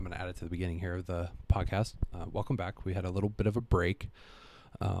add it to the beginning here of the podcast. Welcome back. We had a little bit of a break,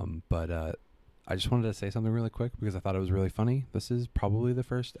 but I just wanted to say something really quick because I thought it was really funny. This is probably the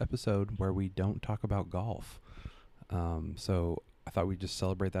first episode where we don't talk about golf. So I thought we'd just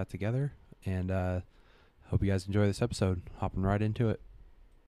celebrate that together, and hope you guys enjoy this episode. Hopping right into it.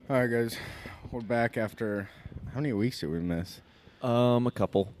 All right, guys. We're back after... How many weeks did we miss? A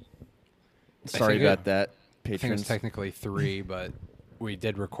couple. Sorry about that, I think patrons. it's technically 3, but we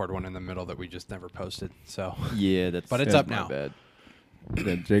did record one in the middle that we just never posted. So Yeah, that's. But it's that's up my now. Bad.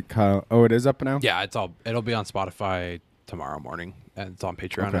 Yeah, Jake, Kyle... Oh, it is up now? yeah, it'll be on Spotify tomorrow morning, and it's on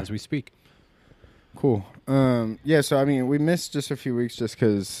Patreon Okay. as we speak. Cool. Yeah, so, I mean, we missed just a few weeks just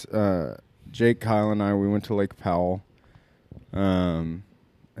because Jake, Kyle, and I, we went to Lake Powell. And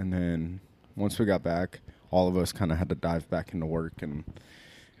then once we got back, all of us kind of had to dive back into work and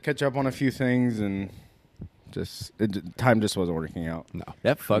catch up on a few things, and time just wasn't working out. No.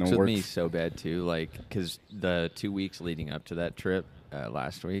 That fucks with work me so bad too. Like, because the 2 weeks leading up to that trip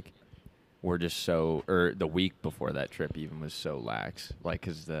last week were just so, or the week before that trip even was so lax. Like,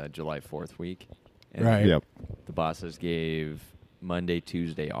 because the July 4th week, and Right. Yep. the bosses gave Monday,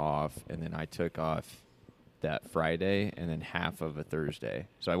 Tuesday off, and then I took off that Friday and then half of a Thursday.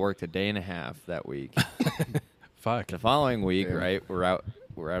 So I worked a day and a half that week. Fuck. The following week, Yeah. right, we're out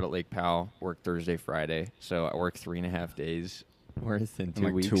at Lake Powell, worked Thursday, Friday. So I worked 3.5 days worth in 2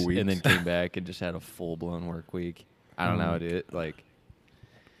 like weeks, 2 and then weeks. came back and just had a full-blown work week. I don't know, dude. Like,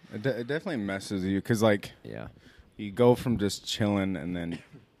 It definitely messes you because, like, yeah. you go from just chilling and then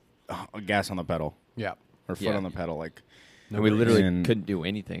gas on the pedal Yeah. or foot Yeah. on the pedal. Like, And we literally And- couldn't do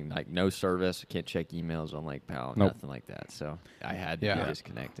anything. Like, no service. Can't check emails on Lake Powell. Nope. Nothing like that. So I had to Yeah. be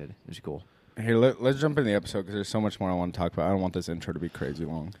disconnected. It was cool. here, let's jump into the episode because there's so much more I want to talk about. I don't want this intro to be crazy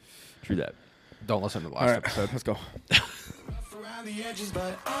long. True that. Don't listen to the All last right, episode. let's go. Around the edges,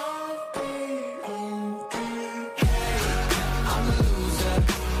 but I'll be okay.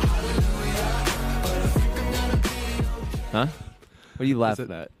 Huh? What are you Is laughing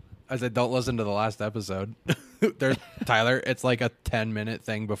it- at? I said, don't listen to the last episode. There's Tyler. It's like a 10-minute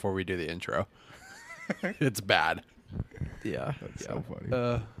thing before we do the intro. It's bad. Yeah. That's so funny.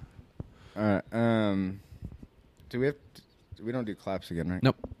 Uh, All right. Do we have? We don't do claps again, right?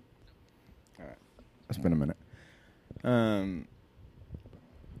 nope. All right. It's been a minute. Okay,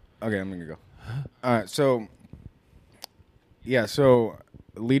 I'm gonna go. All right. So, yeah. So,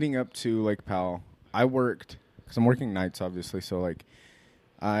 leading up to Lake Powell, I worked because I'm working nights, obviously. So, like,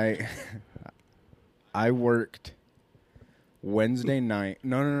 I worked Wednesday night.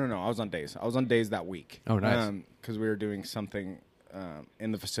 No. I was on days. I was on days that week. Oh, nice. Because we were doing something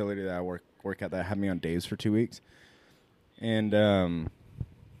in the facility that I work at that had me on days for 2 weeks. And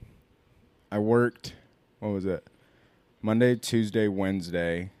I worked, what was it? Monday, Tuesday,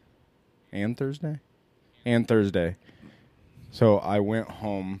 Wednesday, and Thursday? And Thursday. So I went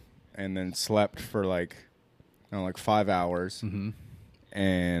home and then slept for like 5 hours. Mm-hmm.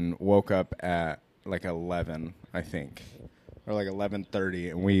 And woke up at like 11, I think, or like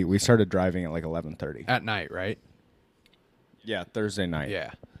 11:30, and we started driving at like 11:30. At night, right? Yeah, Thursday night.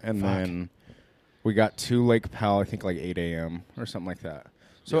 Yeah. and Fuck. then we got to Lake Powell, I think like 8 a.m. or something like that.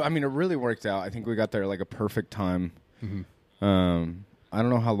 So I mean, it really worked out. I think we got there like a perfect time. Mm-hmm. I don't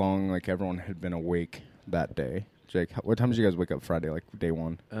know how long like everyone had been awake that day. Jake, what time did you guys wake up Friday? Like day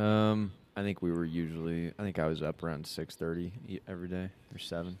one? I think we were usually. I think I was up around 6:30 every day or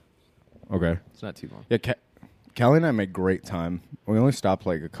 7. Okay. It's not too long. Yeah, Callie and I made great time. We only stopped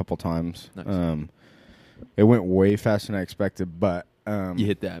like a couple times. Nice. It went way faster than I expected, but You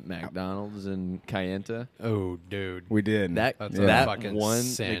hit that McDonald's in Kayenta. Oh, dude. we did. That's a That fucking one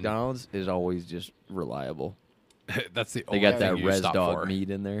sin. McDonald's is always just reliable. That's the They only got thing that you res stop dog for. meat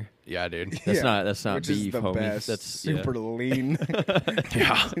in there. Yeah, dude. That's not which beef, is the homie. best. That's super lean.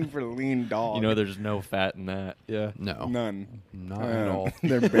 Yeah. Super lean dog. You know, there's no fat in that. Yeah. No. none. Not at all.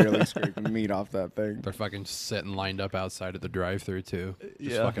 They're barely scraping meat off that thing. They're fucking sitting lined up outside of the drive-thru too, just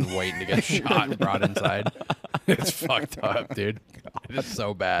Yeah. fucking waiting to get shot and brought inside. It's fucked up, dude. It is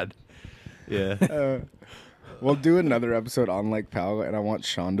so bad. Yeah. We'll do another episode on Lake Powell, and I want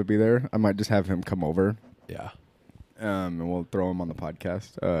Sean to be there. I might just have him come over, Yeah. and we'll throw him on the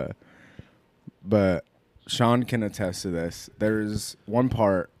podcast. But Sean can attest to this. There's one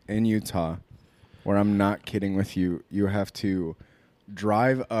part in Utah where I'm not kidding with you. You have to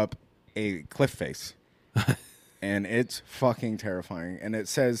drive up a cliff face, and it's fucking terrifying. And it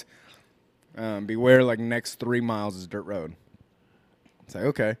says, beware, like, next 3 miles is dirt road. It's like,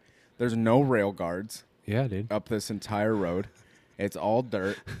 okay. There's no rail guards Yeah, dude. up this entire road. It's all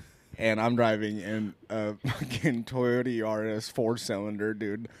dirt. and I'm driving in a fucking Toyota Yaris 4-cylinder,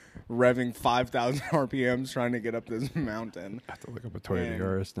 dude, revving 5,000 RPMs trying to get up this mountain. I have to look up a Toyota And-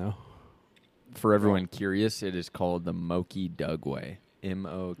 Yaris now. For everyone curious, it is called the Moki Dugway.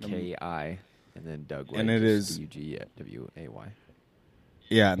 Moki, and then Dugway. And it just is- Dugway.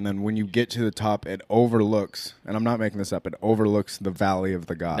 Yeah, and then when you get to the top, it overlooks, and I'm not making this up, it overlooks the Valley of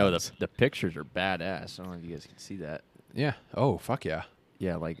the Gods. No, the pictures are badass. I don't know if you guys can see that. Yeah. Oh, fuck yeah.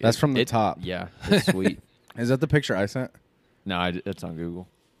 Yeah, like That's from the top. Yeah, it's sweet. Is that the picture I sent? No, it's on Google.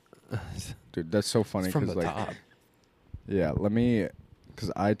 Dude, that's so funny. It's from 'cause, the like, top. Yeah, let me,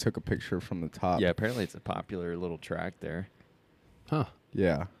 because I took a picture from the top. Yeah, apparently it's a popular little track there. Huh.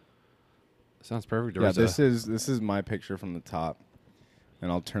 Yeah. Sounds perfect. There Yeah, was this is my picture from the top.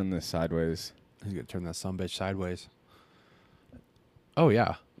 And I'll turn this sideways. He's going to turn that sumbitch sideways. Oh,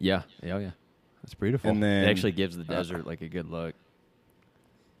 yeah. Yeah, yeah. That's beautiful. And then It actually gives the desert like a good look.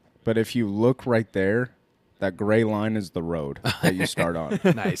 But if you look right there, that gray line is the road that you start on.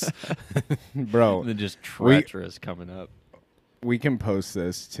 nice. Bro, And then just treacherous coming up. we can post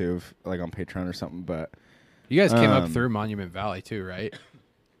this too, like on Patreon or something, but You guys came up Um, through Monument Valley, too, right?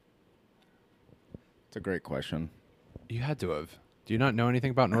 it's a great question. You had to have. Do you not know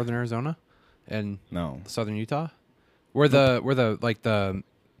anything about Northern Arizona and No. Southern Utah? Where the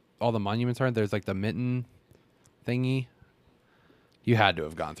all the monuments are? There's like the Mitten thingy. You had to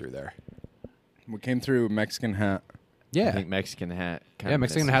have gone through there. We came through Mexican Hat. I Yeah. think Mexican Hat. Yeah,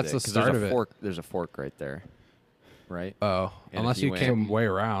 Mexican Hat's the start of it. There's a fork right there, right? Oh, And unless if you you came went- way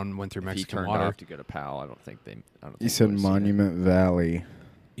around, went through If you Mexican turned water. off to go to Powell, I don't think You said would've seen it. Monument Valley.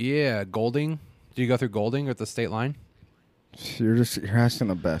 Yeah, Golding. Did you go through Golding at the state line? You're asking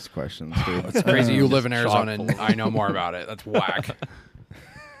the best questions, dude. It's crazy. You live in Chock Arizona and full. I know more about it. That's whack.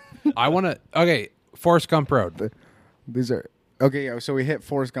 I want to. Okay, Forrest Gump Road. These are okay. Yeah, so we hit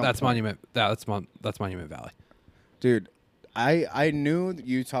Forrest Gump. That's Point. Monument. That's Monument Valley. Dude. I knew that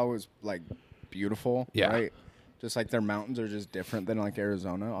Utah was like beautiful. Yeah. Right. Just like their mountains are just different than like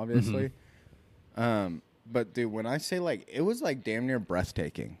Arizona, obviously. But dude, when I say like it was like damn near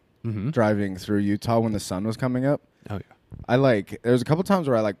breathtaking driving through Utah when the sun was coming up. Oh yeah. There was a couple times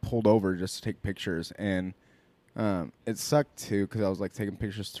where I like pulled over just to take pictures, and it sucked too because I was like taking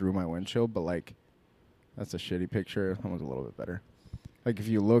pictures through my windshield, but like that's a shitty picture. That was a little bit better. Like if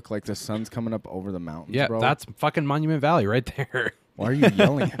you look, like the sun's coming up over the mountains. Yeah, bro. that's fucking Monument Valley right there. Why are you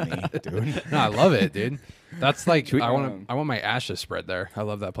yelling at me, dude? No, I love it, dude. That's like Should we- I want my ashes spread there. I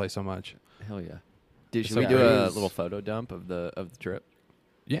love that place so much. Hell yeah. Dude, should So we do it a is- little photo dump of the trip?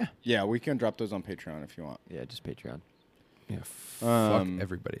 Yeah. Yeah, we can drop those on Patreon if you want, Yeah, just Patreon. Yeah. Fuck Um,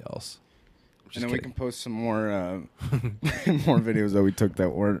 everybody else. Just and then we kidding. can post some more more videos that we took that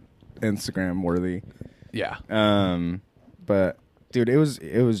weren't Instagram worthy. Yeah. But dude, it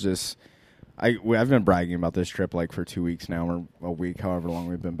was just I've been bragging about this trip like for 2 weeks now or a week, however long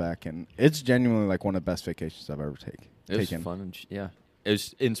we've been back, and it's genuinely like one of the best vacations I've ever It was taken. fun and yeah. It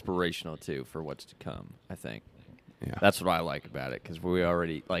was inspirational too for what's to come, I think. Yeah. That's what I like about it because we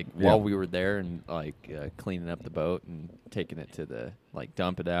already like Yeah. while we were there and like cleaning up the boat and taking it to the like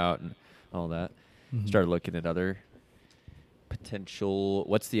dump it out and all that. Mhm. Started looking at other potential.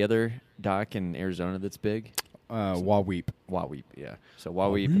 What's the other dock in Arizona that's big? Waweep. Waweep, yeah. So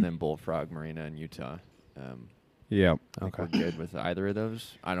Waweep and then Bullfrog Marina in Utah. Yeah. I think Okay. we're good with either of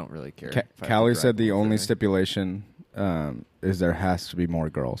those. I don't really care. if I have to Callie drive said the a little only further. stipulation is there has to be more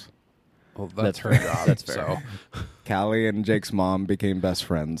girls. Well, That's that's her fair. job. That's fair. So Callie and Jake's mom became best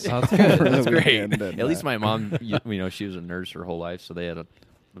friends. Oh, that's good. over the That's great. weekend, and, At least my mom, you know, she was a nurse her whole life, so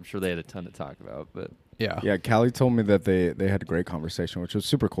I'm sure they had a ton to talk about. But yeah. Yeah, Callie told me that they had a great conversation, which was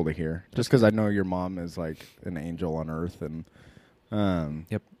super cool to hear. Just because I know your mom is like an angel on earth, and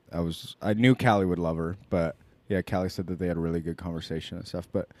Yep. I knew Callie would love her, but yeah, Callie said that they had a really good conversation and stuff.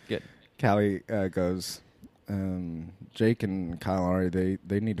 But good. Callie goes, Jake and Kyle Ari,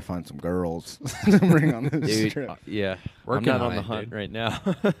 they need to find some girls to bring on this Dude, trip. yeah, Working I'm not on on the it, hunt dude. right now.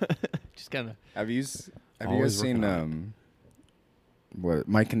 Just kind of. Have you guys Always seen working on what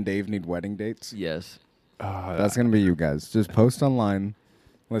Mike and Dave need wedding dates? Yes. That's gonna be you guys. Just post online.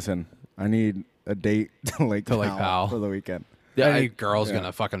 Listen, I need a date to Lake To Lake Powell Powell. for the weekend. Any girl's yeah.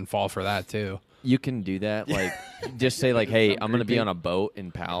 gonna fucking fall for that too. You can do that. Like, just say like, "Hey, Sound I'm gonna be creepy. on a boat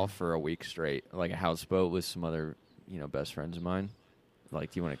in Powell for a week straight, like a houseboat with some other, best friends of mine.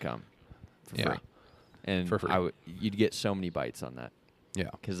 Like, do you want to come for Yeah. free?" And For free. you'd get so many bites on that Yeah.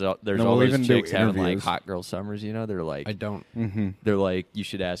 because there's No, all we'll those even do chicks having like interviews. hot girl summers. They're like, I don't. Mm-hmm. they're like, you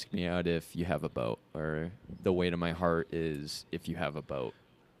should ask me out if you have a boat, or the weight of my heart is if you have a boat,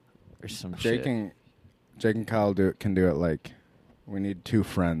 or some Jake shit. and Kyle can do it like We need 2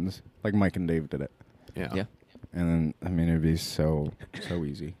 friends, like Mike and Dave did it. Yeah. Yeah. And then, I mean, it'd be so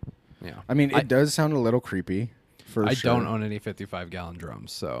easy. Yeah. I mean, it does sound a little creepy. For I sure. don't own any 55-gallon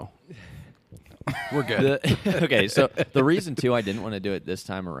drums, so we're good. Okay, so the reason too I didn't want to do it this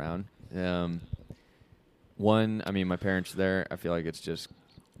time around, one, I mean, my parents are there. I feel like it's just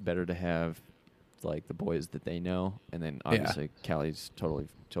better to have like the boys that they know, and then obviously Callie's totally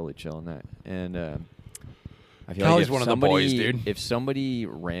chilling that, and I feel Callie's like if one of the boys, somebody- dude. If somebody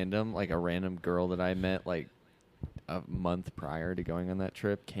random, like a random girl that I met like a month prior to going on that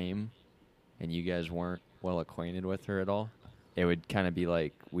trip came, and you guys weren't well acquainted with her at all, it would kind of be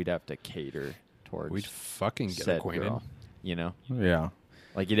like we'd have to cater towards We'd fucking get said acquainted. girl, you know? Yeah.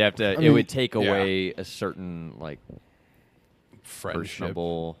 Like you'd have to. I it mean, would take yeah. away a certain like Friendship.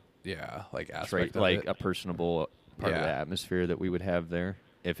 personable Yeah, like trait, aspect of like it. a personable part of Yeah. the atmosphere that we would have there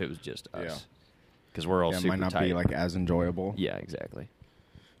if it was just us. Yeah. Because we're all Yeah, it super might not tight. be like as enjoyable. Yeah, exactly.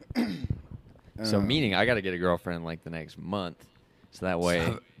 So Uh, meaning I got to get a girlfriend like the next month, so that way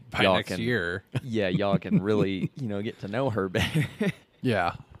So by y'all next can, year. Yeah, y'all can really get to know her better.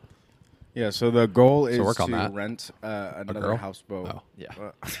 Yeah. Yeah, so the goal is work to on that. rent another girl? houseboat. Oh.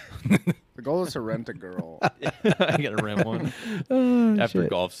 Yeah. The goal is to rent a girl. I got to rent one Oh, after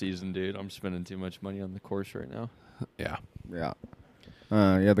golf season, dude. I'm spending too much money on the course right now. Yeah. Yeah.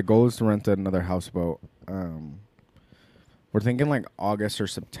 Yeah, the goal is to rent another houseboat. We're thinking like August or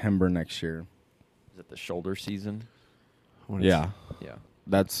September next year. Is it the shoulder season? When it's- Yeah. Yeah.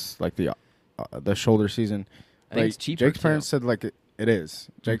 That's like the shoulder season. I think Like, it's cheaper, Jake's too. parents said like it is.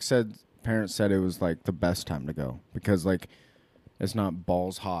 Jake said parents said it was like the best time to go because like it's not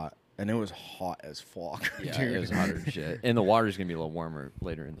balls hot and it was hot as fuck. Yeah, dude. it was hotter than shit. And the water's going to be a little warmer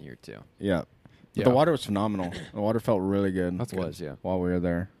later in the year, too. Yeah. But Yeah. the water was phenomenal. The water felt really good. That's It good. was, yeah. While we were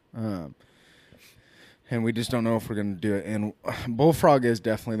there. And we just don't know if we're going to do it. And Bullfrog is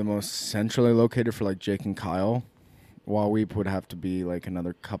definitely the most centrally located for like Jake and Kyle. While we would have to be like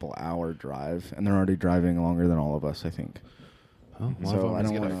another couple hour drive. And they're already driving longer than all of us, I think. Oh, one So of them I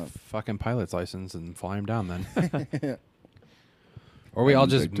is don't get a wanna- fucking pilot's license and fly him down then. Or we all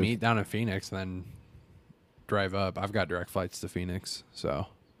just Addictive. meet down in Phoenix and then drive up. I've got direct flights to Phoenix, so.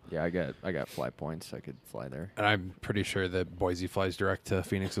 Yeah, I got flight points. I could fly there. And I'm pretty sure that Boise flies direct to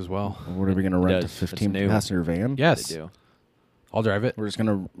Phoenix as well. What are we going to rent? Does. A It's 15 new. passenger van? Yes. They do. I'll drive it. We're just going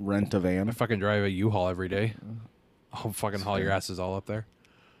to rent a I van. fucking drive a U-Haul every day. I'll fucking haul your asses all up there.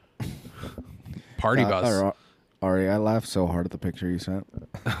 Party bus. Ari, I laughed so hard at the picture you sent.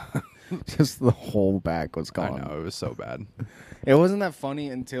 Just the whole back was I gone. know, it was so bad. It wasn't that funny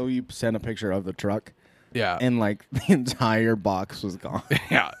until you sent a picture of the truck Yeah. and like the entire box was gone.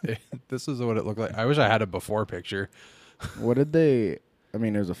 yeah. This is what it looked like. I wish I had a before picture. What did they? I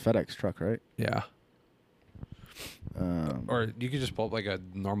mean, it was a FedEx truck, right? Yeah. Or you could just pull up like a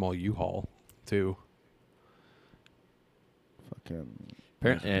normal U-Haul too. Fucking.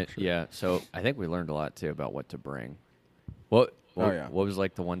 Yeah, so I think we learned a lot, too, about what to bring. What yeah. what was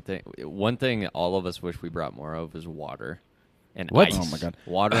like the one thing? One thing all of us wish we brought more of is water. And What? ice. Oh, my God.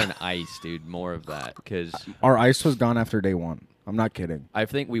 Water and ice, dude. More of that. Because Our ice was gone after day one. I'm not kidding. I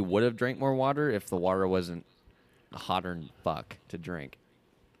think we would have drank more water if the water wasn't hotter than fuck to drink.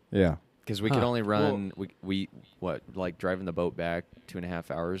 Yeah. Because we could Huh. only run, like driving the boat back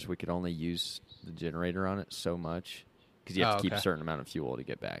 2.5 hours, we could only use the generator on it so much. Because you have to keep a okay. certain amount of fuel to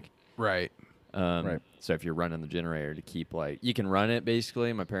get back. Right. Right. So if you're running the generator to keep you can run it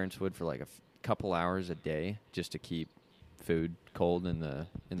basically. My parents would for like a couple hours a day just to keep food cold in the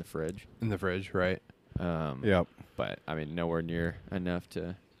fridge. In the fridge, right? Yep. But I mean, nowhere near enough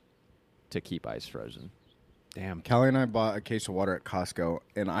to keep ice frozen. Damn. Callie and I bought a case of water at Costco,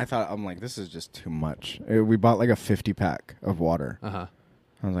 and I'm like, this is just too much. We bought like a 50 pack of water. Uh-huh.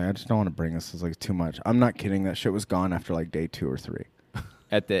 I was like, I just don't want to bring this. It's like too much. I'm not kidding. That shit was gone after like day 2 or 3.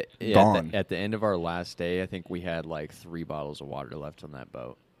 At the Gone. at the end of our last day, I think we had like 3 bottles of water left on that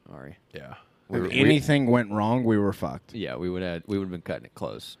boat. Ari. Yeah. If anything went wrong, we were fucked. Yeah, we would have been cutting it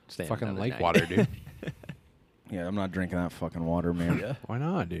close. Staying Fucking another lake night. water, dude. Yeah, I'm not drinking that fucking water, man. Yeah. Why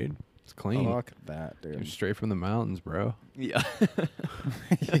not, dude? It's clean. Fuck that, You're dude. straight from the mountains, bro. Yeah.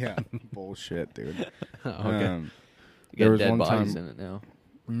 Yeah, bullshit, dude. Okay. You There got was dead one bodies time- in it now.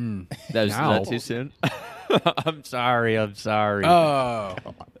 Mm. Is Now. that too soon? I'm sorry. Oh,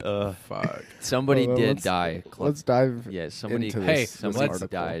 Uh, fuck. somebody Well, did let's- die. Let's dive. Yeah, somebody. into Hey, this, this somebody let's article.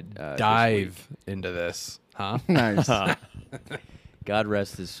 died. this Dive into this, huh? Nice. week. God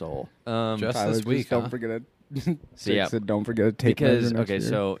rest his soul. Just Tyler, this week, just don't huh? forget it. So, yeah. Said, don't forget to take measure Because next okay, year.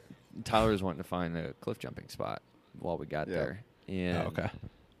 so Tyler was wanting to find a cliff jumping spot while we got Yeah. there, and Oh, okay.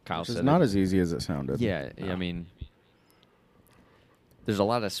 Kyle Which said is not it- as easy as it sounded. Yeah, No. I mean, there's a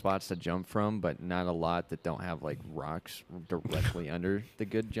lot of spots to jump from, but not a lot that don't have like rocks directly under the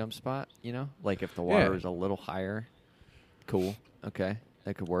good jump spot. You know, like if the water Yeah. is a little higher, cool, okay,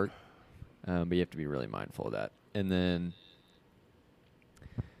 that could work. But you have to be really mindful of that. And then,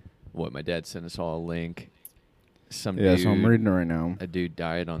 my dad sent us all a link. Some Yeah, dude, so I'm reading it right now. a dude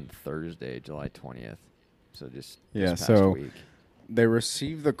died on Thursday, July 20th. So just Yeah, this past so week. they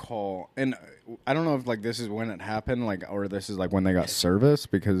received the call, and I don't know if like this is when it happened, like, or this is like when they got service,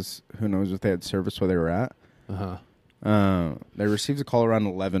 because who knows if they had service where they were at. They received a call around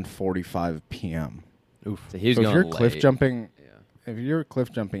 11:45 p.m. Oof. So he was So if going you're late. cliff jumping, Yeah. if you're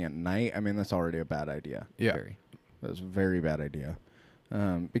cliff jumping at night, I mean that's already a bad idea. Yeah. Very. That's a very bad idea.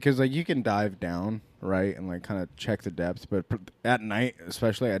 Because like you can dive down, right, and like kind of check the depth, but at night,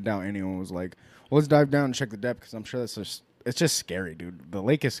 especially, I doubt anyone was like, "Well, let's dive down and check the depth," because I'm sure it's just scary, dude. The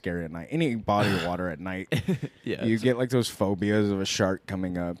lake is scary at night. Any body of water at night, Yeah. you get like those phobias of a shark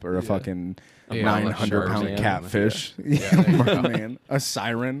coming up or a fucking Yeah, 900-pound merman. catfish, Yeah, there you go. merman, a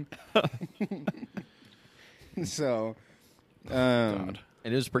siren. So, And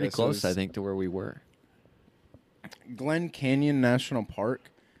it was pretty Yeah, so close, it's- I think, to where we were. Glen Canyon National Park.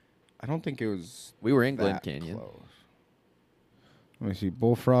 I don't think it was. We were in Glen that Canyon. close. Let me see.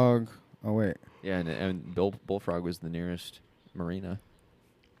 Bullfrog. Oh wait. Yeah, and Bullfrog was the nearest marina.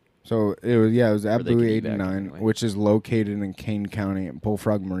 So it was Or they Abu could evac 89, anyway. which is located in Kane County. And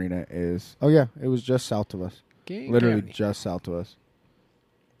Bullfrog Marina is. Oh yeah, it was just south of us. Literally just south of us.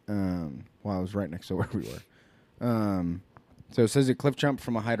 Well, it was right next to where we were. So it says it cliff jumped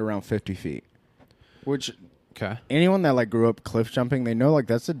from a height around 50 feet, which Okay. anyone that like grew up cliff jumping, they know like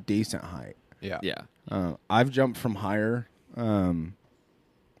that's a decent height. Yeah. Yeah. I've jumped from higher,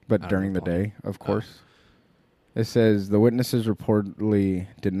 but Out during of the the plane. day, of course. It says the witnesses reportedly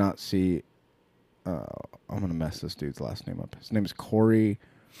did not see. I'm gonna mess this dude's last name up. His name is Corey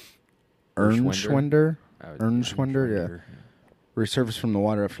Ernschwender. Ernschwender, yeah. Resurfaced from the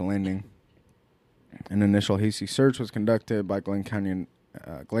water after landing. An initial hasty search was conducted by Glen Canyon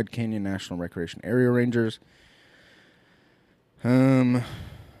National Recreation Area Rangers.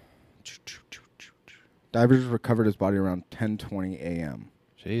 Divers recovered his body around 10:20 a.m.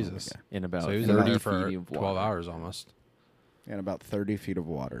 Jesus. In about So he was in 30 there feet for of 12 water. hours almost. and about 30 feet of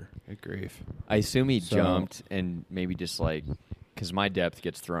water. Good grief. I assume he So- jumped and maybe just like, because my depth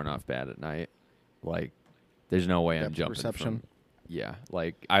gets thrown off bad at night. Like, there's no way I'm Depth jumping perception? from. Yeah,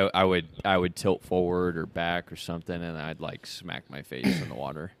 like I would tilt forward or back or something, and I'd like smack my face in the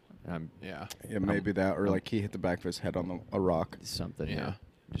water. Yeah. Yeah, maybe that, or like he hit the back of his head on a rock. Something. Yeah. Yeah.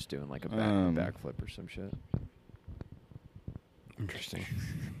 Just doing like a backflip or some shit. Interesting.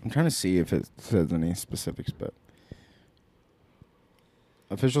 I'm trying to see if it says any specifics, but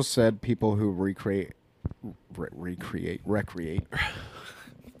officials said people who recreate.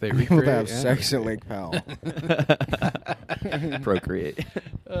 They People that recreate have and sex at recreate. Lake Powell Procreate.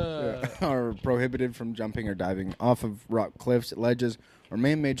 are prohibited from jumping or diving off of rock cliffs, ledges, or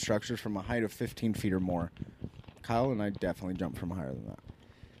man-made structures from a height of 15 feet or more. Kyle and I definitely jump from higher than that.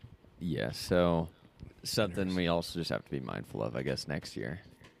 Yeah, so something we also just have to be mindful of, I guess, next year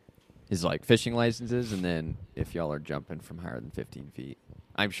is like fishing licenses, and then if y'all are jumping from higher than 15 feet.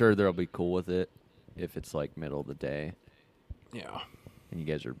 I'm sure they'll be cool with it if it's like middle of the day Yeah. and you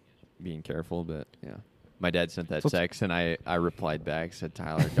guys are being careful, but yeah. My dad sent that So- text, and I replied back, said,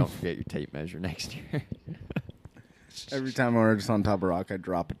 Tyler, don't forget your tape measure next year. Every time we're just on top of a rock, I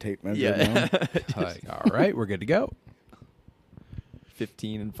drop a tape measure down. Like, all right, we're good to go.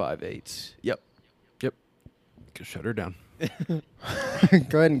 15 and 5/8. Yep. Yep. Go shut her down. Go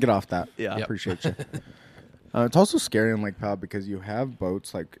ahead and get off that. Yeah. Yep. Appreciate you. It's also scary in Lake Powell because you have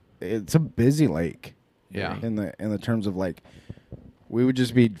boats. Like, it's a busy lake. Yeah. In the terms of like, we would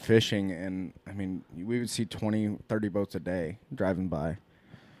just be fishing, and I mean, we would see 20, 30 boats a day driving by.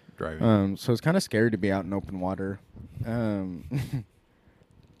 Driving. So it's kind of scary to be out in open water.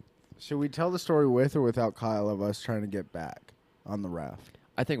 Should we tell the story with or without Kyle of us trying to get back on the raft?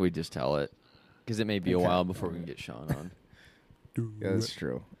 I think we just tell it because it may be a Okay. while before we can get Sean on. Yeah, that's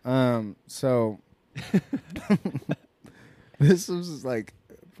true. So this was like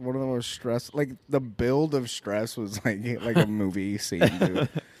one of the most like the build of stress was like a movie scene,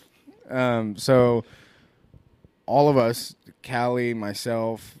 dude. So all of us, Callie,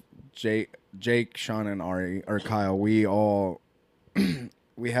 myself, Jake, Sean, and Ari, or Kyle, we all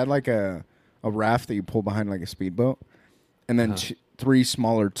we had like a raft that you pull behind like a speedboat, and then three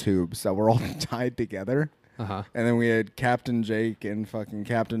smaller tubes that were all tied together. Uh-huh. And then we had Captain Jake and fucking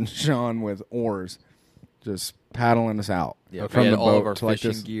Captain Sean with oars. just paddling us out. Yeah, from we had the all boat of our to like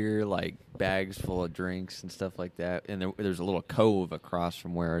fishing this. gear, like bags full of drinks and stuff like that. And there's a little cove across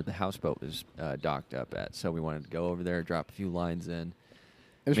from where the houseboat was docked up at. So we wanted to go over there, drop a few lines in.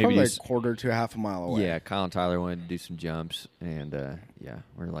 It was maybe probably like just- a quarter to half a mile away. Yeah, Kyle and Tyler wanted to do some jumps, and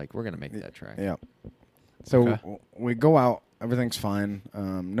we're like, we're gonna make that track. Yeah. So Okay. we go out. Everything's fine.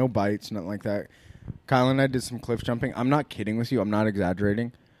 No bites, nothing like that. Kyle and I did some cliff jumping. I'm not kidding with you. I'm not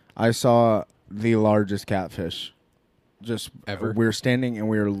exaggerating. I saw the largest catfish. Just Ever? We were standing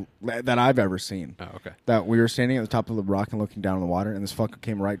and that I've ever seen. Oh, okay. That we were standing at the top of the rock and looking down in the water, and this fucker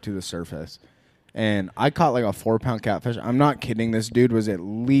came right to the surface. And I caught like a 4-pound catfish. I'm not kidding. This dude was at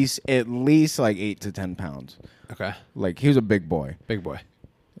least like 8 to 10 pounds. Okay. Like he was a big boy. Big boy.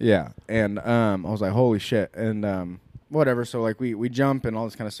 Yeah, and I was like, holy shit, and whatever. So like we jump and all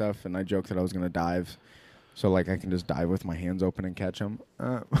this kind of stuff, and I joked that I was gonna dive, so like I can just dive with my hands open and catch them,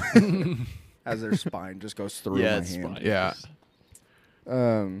 as their spine just goes through Yeah, my it's hand. fine. Yeah.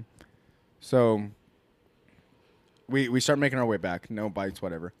 So we start making our way back. No bites,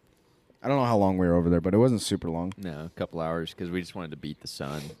 whatever. I don't know how long we were over there, but it wasn't super long. No, a couple hours because we just wanted to beat the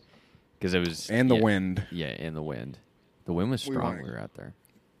sun because it was And the yeah, wind. Yeah, and the wind. The wind was We strong. wanted- when we were out there.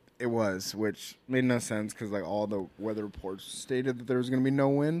 It was, which made no sense because like all the weather reports stated that there was gonna be no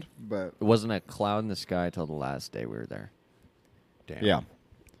wind, but It wasn't a cloud in the sky till the last day we were there. Damn. yeah.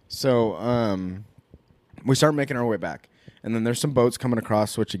 So we start making our way back, and then there's some boats coming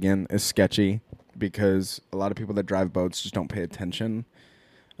across, which again is sketchy because a lot of people that drive boats just don't pay attention.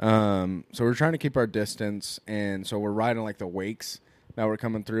 So we're trying to keep our distance, and so we're riding like the wakes that were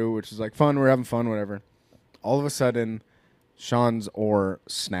coming through, which is like fun. We're having fun, whatever. All of a sudden, Sean's oar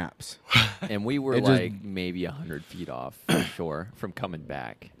snaps. And we were It just- like maybe 100 feet off for sure from coming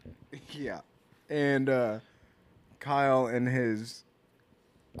back. Yeah. And Kyle and his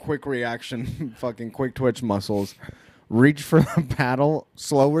quick reaction, fucking quick twitch muscles, reach for the paddle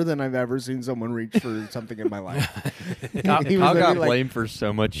slower than I've ever seen someone reach for something in my life. Kyle, He was Kyle got literally like- blamed for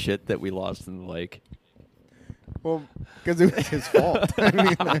so much shit that we lost in the lake. Well, because it was his fault. I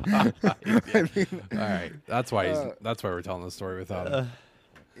mean, All right. That's why that's why we're telling the story without him.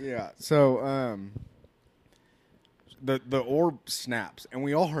 yeah. So the orb snaps, and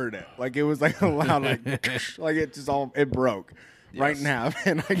we all heard it. Like it was like a loud like like it just all it broke right in half,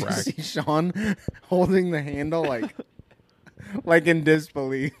 and I just see Sean holding the handle like in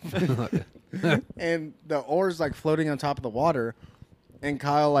disbelief, and the oar's like floating on top of the water, and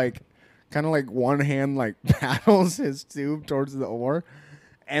Kyle like kind of like one hand like paddles his tube towards the oar,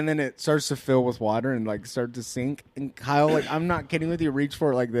 and then it starts to fill with water and like start to sink, and Kyle like I'm not kidding with you, reach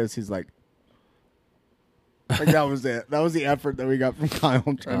for it like this. He's like that was it. That was the effort that we got from Kyle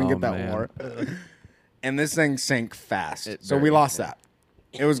trying to Oh, get that man. oar, and this thing sank fast, It so we very- lost yeah. that.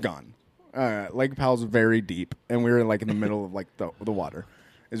 It was gone. Lake Powell's very deep, and we were like in the middle of like the water.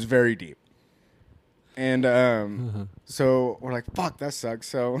 It's very deep. And so we're like, fuck, that sucks.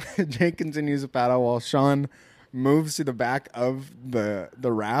 So Jake continues to paddle while Sean moves to the back of the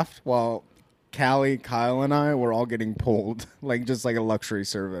raft while Callie, Kyle, and I were all getting pulled, like just like a luxury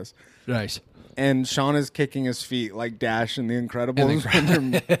service. Nice. And Sean is kicking his feet like Dash in The Incredibles.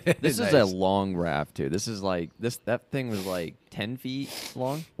 when they're- This is a long raft too. This is like that thing was like 10 feet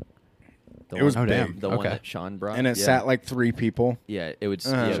long. The It was one, big. The one Okay. that Sean brought. and it yeah. sat like 3 people. Yeah, it would, Uh,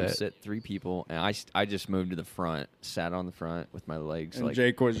 it would shit. sit 3 people, and I just moved to the front, sat on the front with my legs And like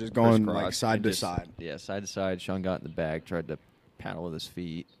Jake was just going like crisscrossed, side and to just- side. Yeah, side to side. Sean got in the bag, tried to paddle with his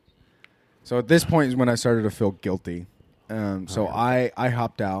feet. So at this point is when I started to feel guilty. So I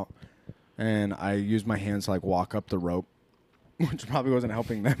hopped out and I used my hands to like walk up the rope, which probably wasn't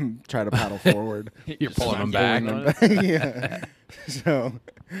helping them try to paddle forward. You're pulling them Pulling back. them Yeah. So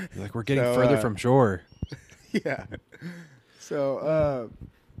You're like, we're getting So, further from shore. yeah. So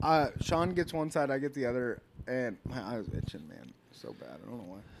Sean gets one side, I get the other, and my eye was itching, man, so bad. I don't know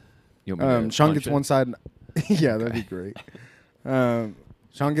why. You want me to Sean punch gets it? one side. Yeah, that'd be great.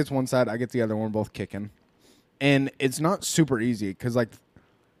 Sean gets one side. I get the other one. Both kicking, and it's not super easy because like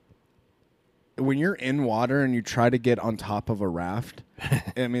when you're in water and you try to get on top of a raft,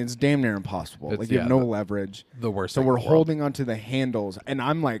 I mean it's damn near impossible. It's- Like you have yeah, no the- leverage. The worst. So thing we're in the world. holding onto the handles, and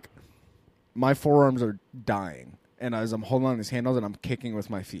I'm like, my forearms are dying, and as I'm holding on these handles, and I'm kicking with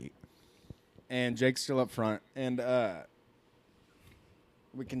my feet, and Jake's still up front, and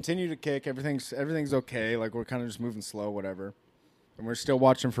we continue to kick. Everything's okay. Like we're kind of just moving slow, whatever, and we're still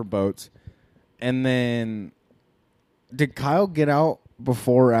watching for boats. And then, did Kyle get out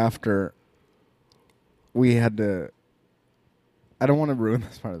before or after we had to? I don't want to ruin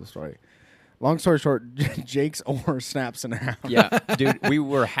this part of the story, long story short, Jake's oar snaps in half. Yeah, dude, we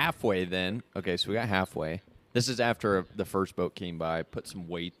were halfway then. Okay, so we got halfway. This is after the first boat came by, put some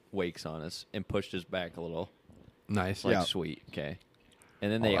wakes on us, and pushed us back a little. Nice. Like, Yeah. sweet, okay.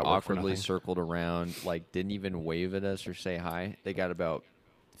 And then All they that work for awkwardly nothing. circled around, like, didn't even wave at us or say hi. They got about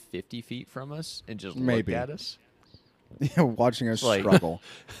 50 feet from us and just Maybe. looked at us. Yeah, watching us Like- struggle.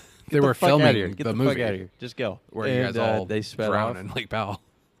 They were Fuck outta filming here. Get the the movie fuck out of here. Just go. where you guys And, all they sped drown off. in Lake Powell.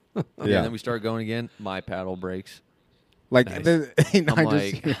 Yeah. And then we started going again. My paddle breaks. Like, Nice. I'm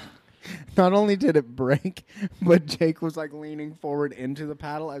like- not only did it break, but Jake was like leaning forward into the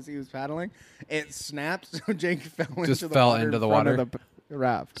paddle as he was paddling. It snapped, so Jake fell Just into the fell water into in the front of water. the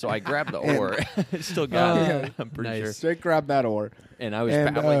raft. So I grabbed the And- oar. Still got Yeah. it. I'm pretty Nice. sure. Jake grabbed that oar. And I was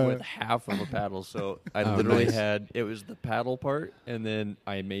And, paddling with half of a paddle, so I Oh, literally nice. had it was the paddle part, and then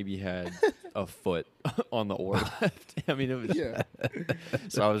I maybe had a foot on the oar left. I mean, it was Yeah.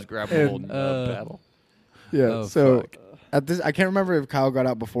 so I was grabbing the whole And, paddle. Yeah. Oh, so fuck. at this, I can't remember if Kyle got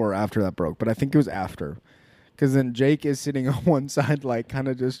out before or after that broke, but I think it was after. Because then Jake is sitting on one side, like kind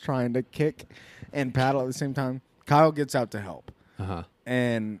of just trying to kick and paddle at the same time. Kyle gets out to help, Uh-huh.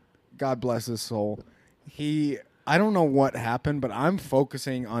 and God bless his soul. I don't know what happened, but I'm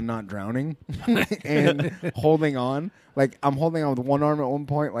focusing on not drowning and holding on. Like, I'm holding on with one arm at one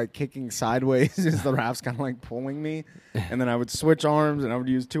point, like kicking sideways as the raft's kind of like pulling me. And then I would switch arms and I would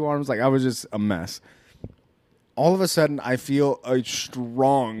use two arms. Like, I was just a mess. All of a sudden, I feel a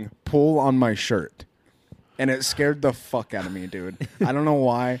strong pull on my shirt. And it scared the fuck out of me, dude. I don't know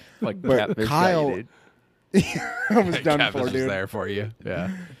why. Like but catfish Kyle, guy, dude. I was done Catfish for, was dude. there for you. Yeah.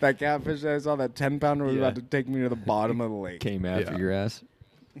 That catfish that I saw, that 10-pounder, was Yeah. about to take me to the bottom of the lake. Came after Yeah. your ass.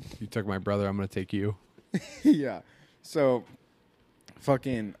 You took my brother. I'm going to take you. Yeah. So,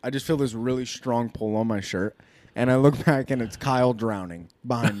 I just feel this really strong pull on my shirt. And I look back and it's Kyle drowning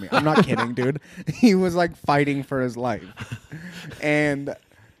behind me. I'm not kidding, dude. He was like fighting for his life. And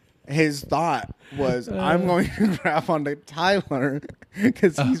his thought was, I'm going to grab onto Tyler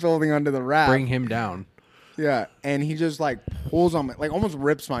because he's holding onto the raft. Bring him down. Yeah, and he just like pulls on me, like almost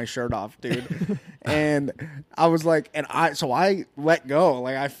rips my shirt off, dude. And I was like, so I let go,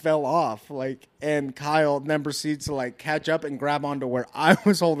 like I fell off, like, and Kyle then proceeds to like catch up and grab onto where I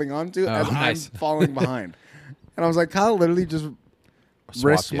was holding on to as nice. I'm falling behind. And I was like, Kyle literally just Swapped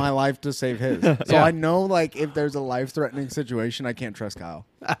risked you. my life to save his. So Yeah. I know, like, if there's a life-threatening situation, I can't trust Kyle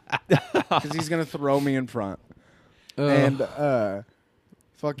because he's gonna throw me in front. Ugh. And That's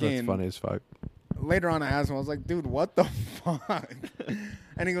fucking funny as fuck. later on, I asked him, I was like, dude, what the fuck?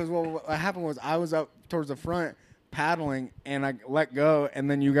 And he goes, well, what happened was I was up towards the front paddling and I let go. And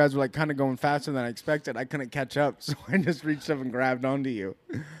then you guys were like kind of going faster than I expected. I couldn't catch up. So I just reached up and grabbed onto you.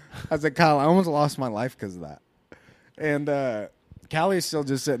 I was like, Kyle, I almost lost my life because of that. And Callie's still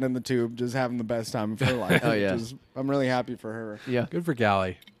just sitting in the tube, just having the best time of her life. Oh, yeah. I'm really happy for her. Yeah. Good for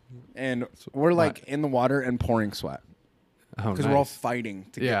Gally. And we're like in the water and pouring sweat Oh, because nice. we're all fighting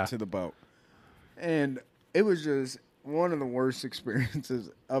to Yeah. get to the boat. And it was just one of the worst experiences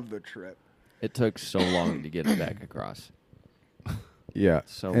of the trip. It took so long to get it back across. Yeah.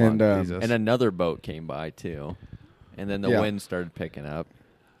 So and long. Jesus. And another boat came by too. And then the Yeah. wind started picking up.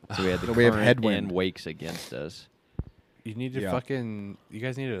 So we had the So we have current headwind. and wakes against us. You need to Yeah. you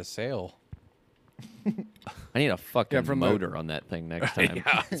guys needed a sail. I need a fucking from the- motor on that thing next time.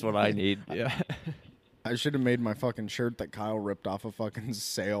 Yeah. That's what I need. Yeah. I should have made my fucking shirt that Kyle ripped off a fucking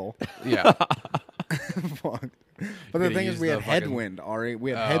sail. Yeah. Fuck. But the Could've thing is, used we the had fucking- headwind, Ari.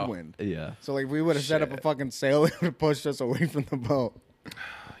 We had Oh. headwind. Yeah. So, like, if we would have set up a Shit. fucking sail, it would have pushed us away from the boat.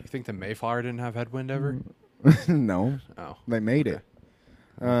 You think the Mayflower didn't have headwind ever? No. Oh. They made it.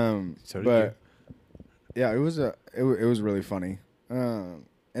 So did But yeah, it was it was really funny. And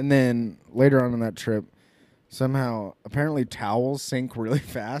then later on in that trip, somehow apparently towels sink really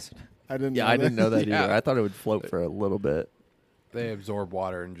fast. I didn't. Yeah, know I didn't know that Yeah. either. I thought it would float for a little bit. They absorb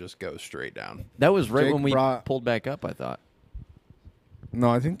water and just go straight down. That was right Jake when we brought- pulled back up, I thought. No,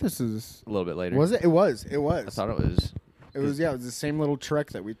 I think this is. A little bit later. Was it? It was. It was. I thought it was It was. Yeah, it was the same little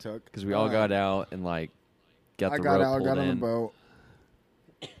trek that we took. because we all got out and like got I the got rope out, pulled got on in. the boat.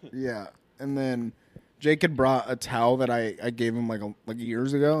 Yeah, and then Jake had brought a towel that I gave him like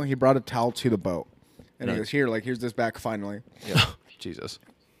years ago. He brought a towel to the boat, and he Nice. goes, "Here, like here's this back finally." Yeah. Jesus.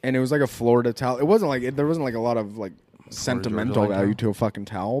 And it was like a Florida towel. It wasn't like there wasn't like a lot of like sentimental Georgia-like value towel? to a fucking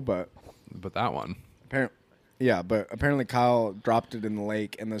towel, but But that one. apparently Kyle dropped it in the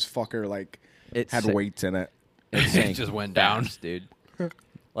lake, and this fucker like It had sank- weights in it. It sank just went down. fast, dude.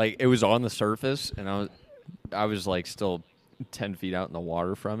 Like it was on the surface, and I was like still 10 feet out in the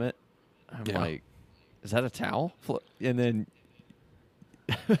water from it. I'm Yeah. like, is that a towel? And then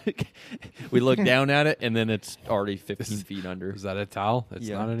We look down at it, and then it's already 15 feet under. Is that a towel? It's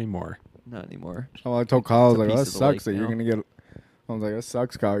Yeah. not anymore. Not anymore. Oh, I told Kyle, I was It's a like, that piece of the sucks that lake you're now. gonna get. I was like, that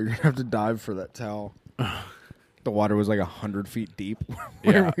sucks, Kyle. You're gonna have to dive for that towel. The water was like 100 feet deep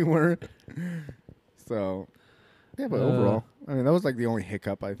where Yeah. we were. So, yeah, but overall, I mean, that was like the only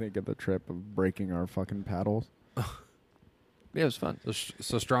hiccup I think of the trip of breaking our fucking paddles. Yeah, it was fun.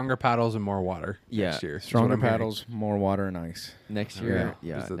 So stronger paddles and more water Yeah. next year. That's Stronger what I'm hearing. paddles, more water and ice. Next Okay. year, Is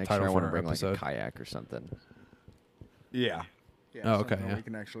yeah. the Next title year I for want to our bring episode. like a kayak or something. Yeah. Oh, okay, something yeah. We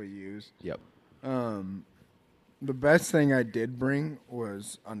can actually use. Yep. The best thing I did bring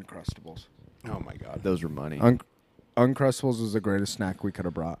was Uncrustables. Oh my god. Those were money. Uncrustables was the greatest snack we could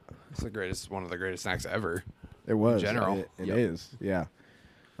have brought. It's one of the greatest snacks ever. It was. general. It Yep. is, yeah.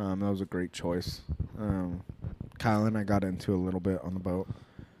 That was a great choice. Kyle and I got into a little bit on the boat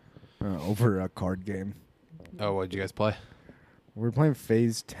over a card game. Oh, what'd you guys play? We were playing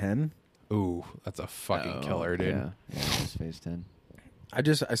Phase 10. Ooh, that's a fucking Oh, killer, dude. Yeah, it's phase 10.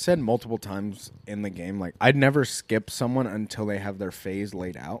 I said multiple times in the game, like, I'd never skip someone until they have their phase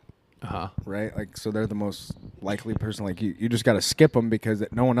laid out, Uh-huh. right? Like, so they're the most likely person. Like, you just got to skip them because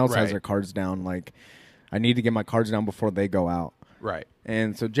no one else Right. has their cards down. Like, I need to get my cards down before they go out. Right.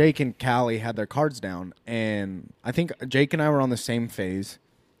 And so Jake and Callie had their cards down, and I think Jake and I were on the same phase,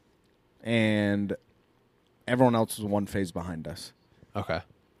 and everyone else was one phase behind us. Okay.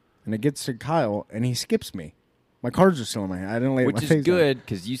 And it gets to Kyle, and he skips me. My cards are still in my hand. I didn't lay Which my is phase down. good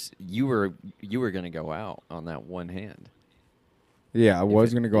because you were going to go out on that one hand. Yeah, I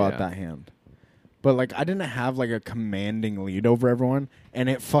was it- gonna go out yeah. that hand, but like I didn't have like a commanding lead over everyone, and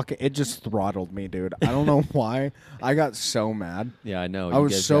it just throttled me, dude. I don't know why. I got so mad. Yeah, I know. I you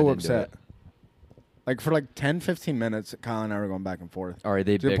was guys so got into upset. it. Like for like 10, 15 minutes, Kyle and I were going back and forth. All right,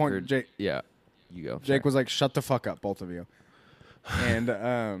 they To the point, bickered. Jake- Yeah, you go. Jake was like, "Shut the fuck up, both of you." And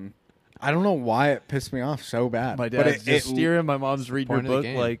I don't know why it pissed me off so bad. My But dad's just steering. My mom's reading her Point of the book.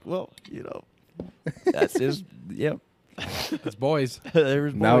 game. Like, well, that's his. Yep. It's boys.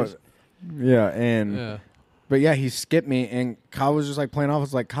 There's Now, boys. yeah, and Yeah. but yeah, he skipped me, and Kyle was just like playing off. I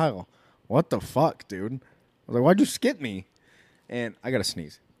was like, "Kyle, what the fuck, dude?" I was like, "Why'd you skip me?" And I gotta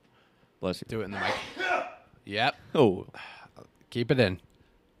sneeze. Bless you. Do it in the mic. Yep. Oh, Keep it in.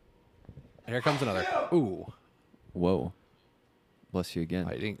 Here comes another. Ooh. whoa. Bless you again.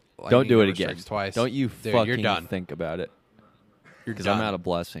 Lightning Don't do it never again. strikes twice. Don't you Dude, fucking you're done. think about it. You're Because done. I'm out of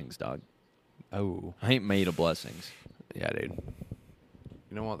blessings, dog. Oh. I ain't made of blessings. Yeah, dude.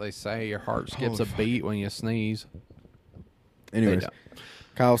 You know what they say? Your heart skips a beat when you sneeze. Anyways, don't.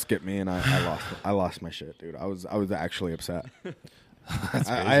 Kyle skipped me, and I lost my shit, dude. I was actually upset.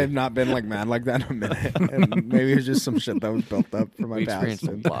 I have not been like mad like that in a minute, and maybe it's just some shit that was built up from my We past. experienced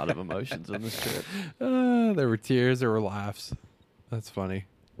and- a lot of emotions on this trip. There were tears. There were laughs. That's funny.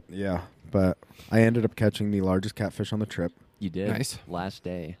 Yeah, but I ended up catching the largest catfish on the trip. You did. Nice. Last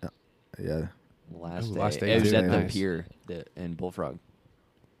day. Yeah, Last Ooh, day. last day It was too. at the Nice. pier in Bullfrog.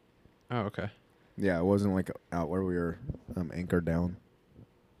 Oh, okay. yeah, it wasn't like out where we were anchored down.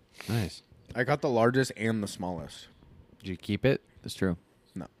 Nice. I got the largest and the smallest. Did you keep it? That's true.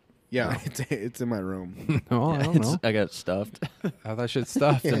 No, yeah, it's in my room. No, I don't know. I got stuffed. How that shit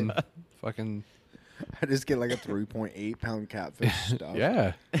stuffed and fucking I just get like a 3.8 pound catfish stuff.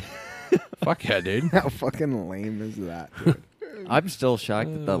 yeah. Fuck yeah, dude. How fucking lame is that, dude? I'm still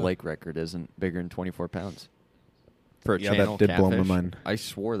shocked that the lake record isn't bigger than 24 pounds. For a Yeah, that channel did blow my catfish, mind. I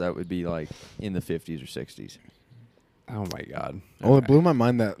swore that would be like in the 50s or 60s. Oh my god. Oh, it blew my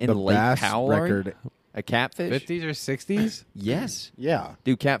mind that In the Lake bass Powell, record. A catfish? 50s or 60s? Yes. Yeah,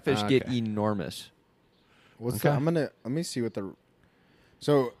 Dude, catfish get Okay. enormous. what's Okay. let me see what the.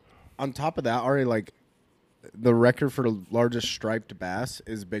 So, on top of that, already like, the record for the largest striped bass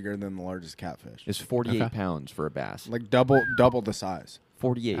is bigger than the largest catfish. It's 48 Okay. pounds for a bass. Like double the size.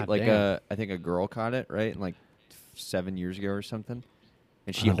 48. God Like damn. I think a girl caught it, right? Like 7 years ago or something.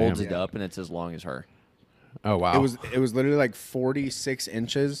 And she Oh, holds damn. it up and it's as long as her. Oh wow. It was literally like 46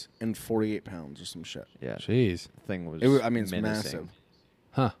 inches and 48 pounds or some shit. Yeah. Jeez. Thing was It was, I mean, it's menacing. massive.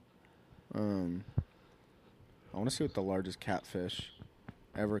 Huh. I want to see what the largest catfish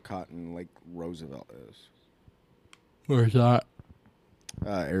ever caught in Lake Roosevelt is. Where's that?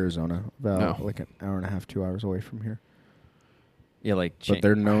 Arizona, about No. like an hour and a half, 2 hours away from here. Yeah, like But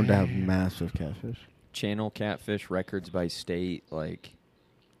they're known to have massive catfish. channel catfish records by state. Like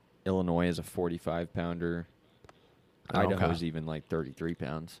Illinois is a 45 pounder. Oh, Idaho's okay. even like 33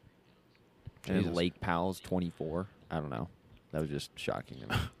 pounds. And then Jesus. Lake Powell's 24. I don't know. That was just shocking to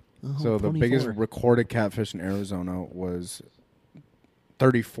me. So the biggest recorded catfish in Arizona was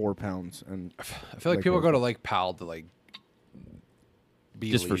 34 pounds. And I feel like Lake people go to Roosevelt. Lake Powell to like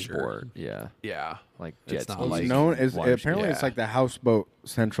be just for leisure. sport. Yeah, Yeah, like It's jet not skis. Well, like- apparently it's Yeah. like the houseboat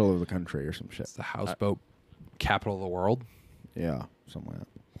central of the country or some shit. it's the houseboat capital of the world. Yeah, something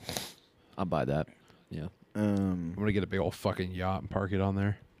like that. I'll buy that. Yeah. I'm gonna get a big old fucking yacht and park it on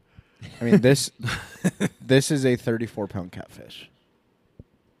there. I mean this is a 34-pound catfish.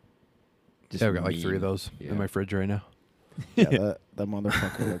 Just Yeah, I've got like mean. 3 of those Yeah. in my fridge right now. Yeah, that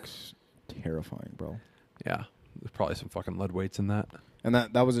motherfucker looks terrifying, bro. Yeah, there's probably some fucking lead weights in that. And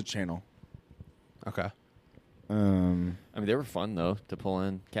that was a channel. Okay. I mean, they were fun though to pull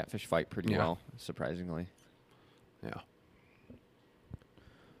in. Catfish fight pretty Yeah. well, surprisingly. Yeah.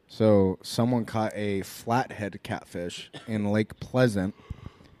 So someone caught a flathead catfish in Lake Pleasant.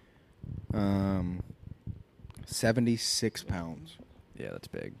 76 pounds. Yeah, that's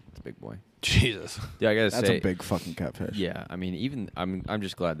big. It's a big boy. Jesus. Yeah, I gotta That's say, a big fucking catfish. Yeah, I mean, even I'm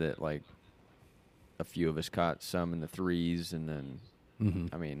just glad that like a few of us caught some in the 3s, and then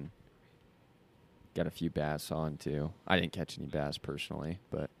Mm-hmm. I mean, got a few bass on too. I didn't catch any bass personally,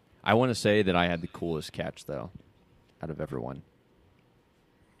 but I want to say that I had the coolest catch though, out of everyone.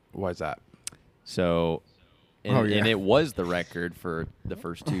 Why is that? So, and, Oh, yeah. and it was the record for the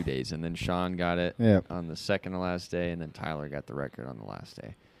first 2 days, and then Sean got it Yep. on the second to last day, and then Tyler got the record on the last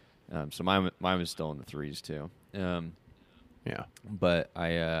day. So mine was still in the 3s too. Yeah. But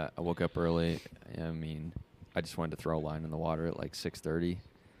I woke up early. I mean, I just wanted to throw a line in the water at like 6:30,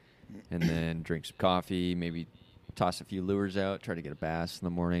 and then drink some coffee, maybe toss a few lures out, try to get a bass in the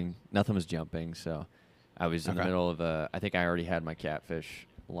morning. Nothing was jumping, so I was in the Okay. middle of I think I already had my catfish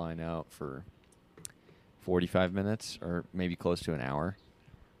line out for 45 minutes or maybe close to an hour.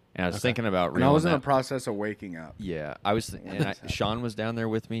 And I was Okay. thinking about And I reeling was in the that. process of waking up. Yeah, I was, Sean was down there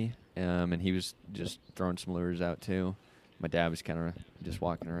with me, and he was just throwing some lures out too. My dad was kind of just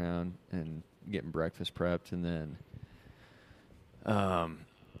walking around and getting breakfast prepped, and then, I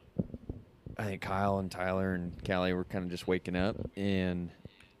think Kyle and Tyler and Callie were kind of just waking up, and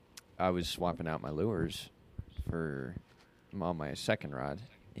I was swapping out my lures on my second rod,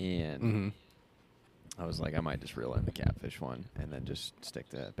 and Mm-hmm. I was like, I might just reel in the catfish one and then just stick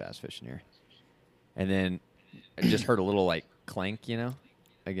the bass fishing here. And then I just heard a little like clank,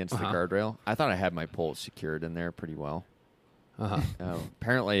 against the Uh-huh. guardrail. I thought I had my pole secured in there pretty well. Uh-huh.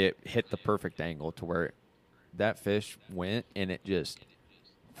 Apparently, it hit the perfect angle to where that fish went, and it just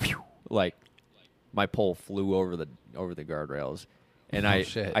like my pole flew over the guardrails, and Oh,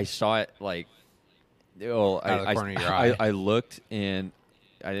 shit. I saw it like Out of the corner of your eye. I looked and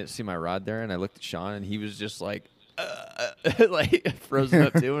I didn't see my rod there, and I looked at Sean, and he was just like like frozen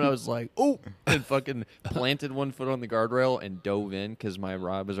up too, and I was like, oh, and fucking planted one foot on the guardrail and dove in because my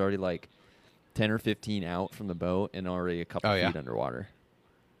rod was already like 10 or 15 out from the boat and already a couple Oh, yeah. feet underwater.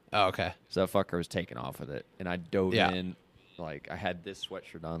 Oh, okay. So that fucker was taking off with it, and I dove Yeah. in. Like I had this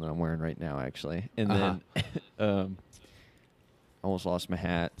sweatshirt on that I'm wearing right now, actually, and Uh-huh. then almost lost my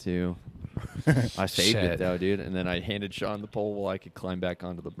hat too. I saved Shit. it though, dude, and then I handed Sean the pole while I could climb back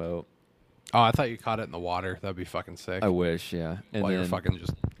onto the boat. Oh, I thought you caught it in the water. That'd be fucking sick. I wish, yeah, and While you're then fucking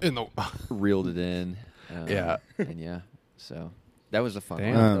just in the. reeled it in. Yeah. and yeah, so that was a fun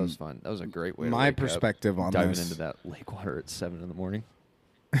Damn. one. That was fun. That was a great way. To My wake up, perspective on diving this- into that lake water at 7 a.m.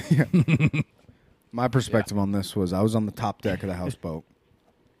 My perspective on this was I was on the top deck of the houseboat,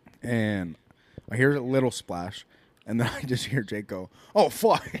 and I hear a little splash, and then I just hear Jake go, "Oh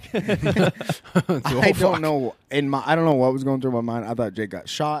fuck!" I don't know. I don't know what was going through my mind. I thought Jake got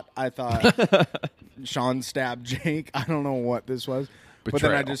shot. I thought Sean stabbed Jake. I don't know what this was. But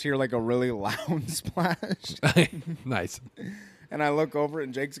then I Betrayal. just hear like a really loud splash, Nice. and I look over,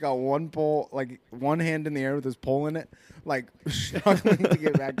 and Jake's got one pole, like one hand in the air with his pole in it, like struggling to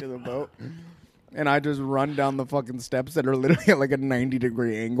get back to the boat. And I just run down the fucking steps that are literally at like a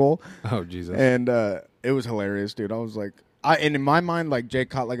 90-degree angle. Oh Jesus. And it was hilarious, dude. I was like, and in my mind, like Jake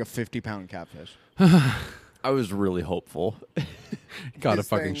caught like a 50-pound catfish. I was really hopeful. Got a this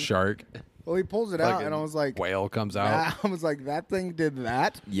fucking thing- shark. Well, he pulls it out, Fucking and I was like, Whale comes out. I was like, that thing did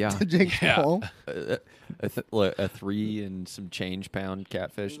that Yeah. to Jake's Yeah. pole. A 3 and some change pound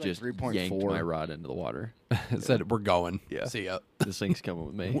catfish It was just like 3.4. yanked my rod into the water. It said we're going. Yeah. See ya. This thing's coming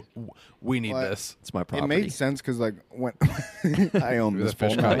with me. We need What? this. It's my It property. made sense because like when I own Maybe this the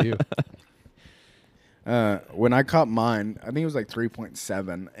fish pole. caught you. When I caught mine, I think it was like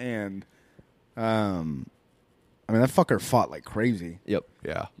 3.7, and I mean that fucker fought like crazy. Yep.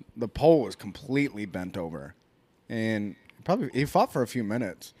 Yeah. The pole was completely bent over, and he fought for a few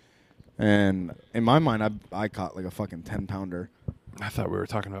minutes. And in my mind, I caught like a fucking 10-pounder. I thought we were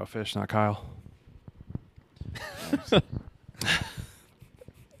talking about fish, not Kyle. It's, I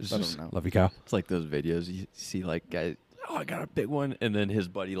just- don't know. Love you, Kyle. it's like those videos you see, like guys. "Oh, I got a big one," and then his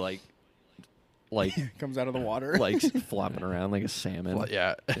buddy like Comes out of the water. like flopping around like a salmon. Well,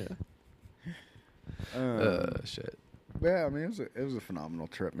 yeah. Um, Shit. yeah, I mean, it was a phenomenal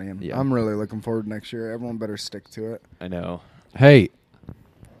trip, man. Yeah. I'm really looking forward to next year. Everyone better stick to it. I know. Hey.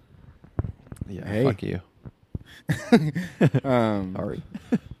 Yeah. Hey. Fuck you. Sorry.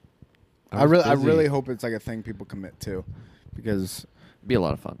 I was really busy. hope it's like a thing people commit to, because Be a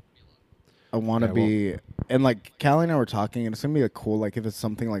lot of fun. I want to Yeah, be, and like Callie and I were talking, and it's gonna be like cool, like if it's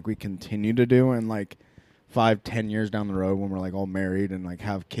something like we continue to do, and like 5-10 years down the road when we're like all married and like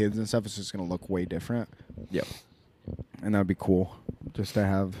have kids and stuff, it's just gonna look way different, Yep. and that'd be cool, just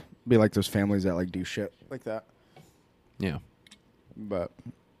to be like those families that like do shit like that. Yeah. But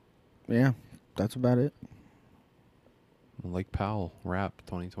yeah, that's about it. Lake Powell wrap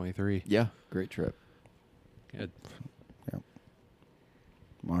 2023. Yeah. Great trip. Good.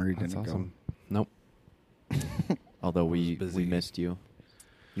 Mari That's didn't awesome. Nope. Although was we busy. missed you.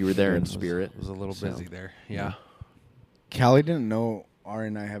 You were there in Was- spirit. Was a little So, busy there. Yeah. go. Callie didn't know Ari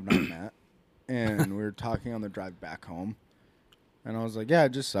and I have not met, and we were talking on the drive back home, and I was like, "Yeah, it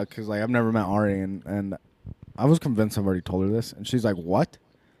just sucked because like I've never met Ari, and I was convinced I've already told her this, and she's like, "What?"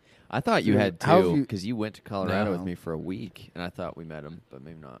 I thought you Dude, had how have too, you- because you went to Colorado No. with me for a week, and I thought we met him, but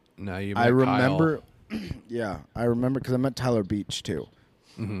maybe not. No, you. I met Kyle. remember. Yeah, I remember because I met Tyler Beach too.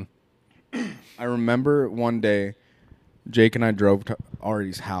 Mhm. I remember one day, Jake and I drove to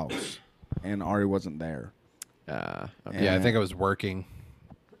Ari's house, and Ari wasn't there. Okay. Yeah, I think I was working.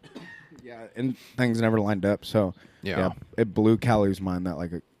 Yeah, and things never lined up. So Yeah. it blew Callie's mind that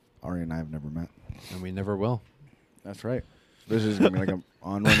like Ari and I have never met. And we never will. That's right. This is gonna be like an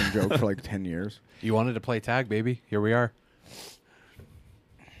on-running joke for like 10 years. You wanted to play tag, baby. Here we are.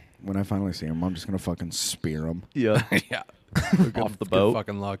 When I finally see him, I'm just gonna fucking spear him. Yeah. Yeah. Off the boat. Good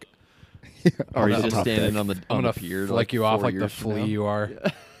fucking luck. Or he's I'm just gonna- standing I'm on the gonna pier. flick like you off 4 like the years from flea now. you are.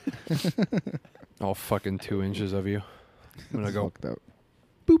 All fucking 2 inches of you. I'm gonna go. Fucked up.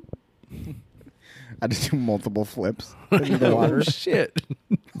 Boop. I just do multiple flips into the water. Oh shit.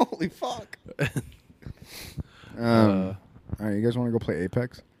 Holy fuck. Uh, All right, you guys want to go play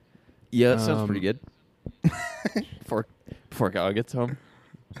Apex? Yeah, that sounds pretty good. Before Kyle gets home.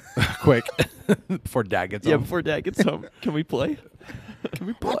 Quick. Before Dad gets Yeah, home. before Dad gets home. Can we play? Can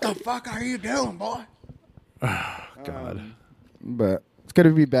we play? What the fuck are you doing, boy? God. But it's good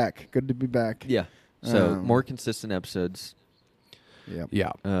to be back. Good to be back. Yeah. So Um, more consistent episodes. Yep.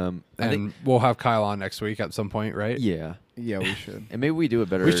 Yeah. I And think, we'll have Kyle on next week at some point, right? yeah. Yeah, we should. And maybe we do a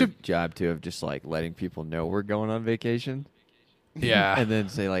better We should- job too of just like letting people know we're going on vacation, Yeah. and then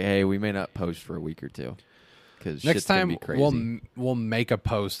say like, "Hey, we may not post for a week or two because Next time be crazy." we'll make a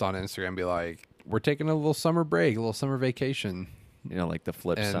post on Instagram and be like, we're taking a little summer break, a little summer vacation. you know, like the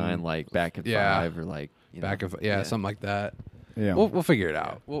flip and- sign, like back at Yeah. 5, or like Back of something like that. Yeah. We'll figure it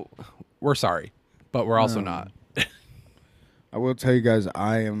out. We're sorry, but we're also Um, not. I will tell you guys,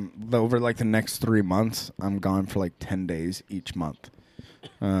 I am over like the next 3 months. I'm gone for like 10 days each month.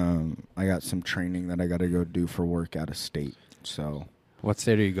 I got some training that I got to go do for work out of state. So What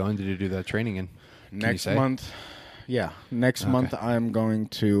state are you going to do that training in? Can you next say? month, next Okay. month I'm going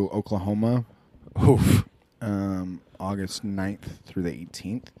to Oklahoma, Oof. August 9th through the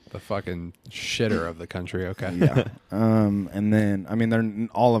 18th. The fucking shitter of the country. Okay. Yeah. And then I mean,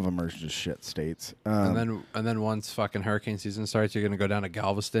 all of them are just shit states. And then once fucking hurricane season starts, you're gonna go down to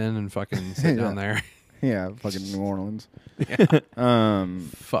Galveston and fucking sit down there. yeah, fucking New Orleans. Yeah.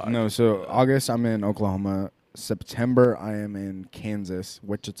 Fuck. No, so August I'm in Oklahoma. September I am in Kansas,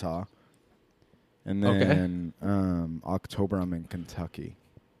 Wichita. And Okay. then October I'm in Kentucky.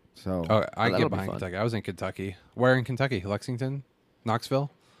 So Oh, I that'll get be behind fun. Kentucky. I was in Kentucky. Where in Kentucky? Lexington?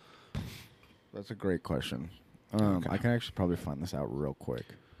 Knoxville? that's a great question. Okay. I can actually probably find this out real quick.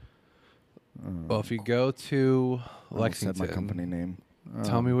 Well, if you go to I almost said Lexington, my company name.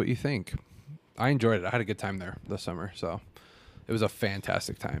 tell me what you think. I enjoyed it. I had a good time there this summer, so it was a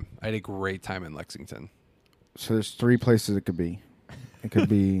fantastic time. I had a great time in Lexington. So there's 3 places it could be. It could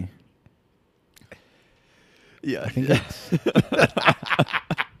be. Yeah. I think it's.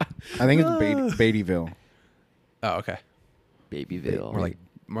 I think it's Beattyville. Oh, okay. Babyville.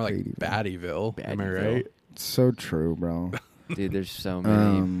 More like Battyville. Am I Battyville. right? It's so true, bro. Dude, there's so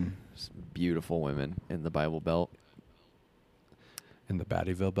many Um, beautiful women in the Bible Belt. In the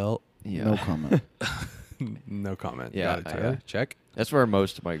Battyville belt. Yeah. No comment. No comment. Yeah, Got it, Tyler. Check. That's where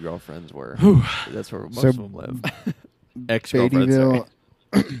most of my girlfriends were. That's where most So, of them live. Ex-girlfriends. Beattyville.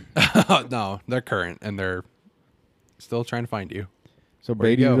 sorry. No, they're current and they're still trying to find you. So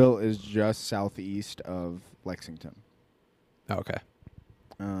Where'd you go? Beattyville is just southeast of Lexington. Oh, okay.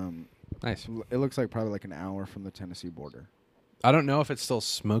 Nice. It looks like probably like an hour from the Tennessee border. I don't know if it's still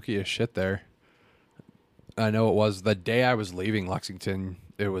smoky as shit there. I know it was the day I was leaving Lexington.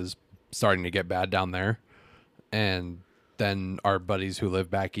 It was starting to get bad down there, and then our buddies who live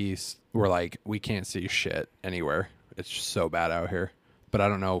back east were like, "We can't see shit anywhere. It's just so bad out here." But I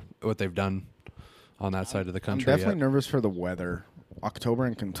don't know what they've done on that side of the I'm country. definitely yet. nervous for the weather. October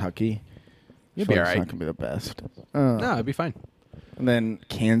in Kentucky. You'll feel be like all It's right. not gonna be the best. No, it'd be fine. And then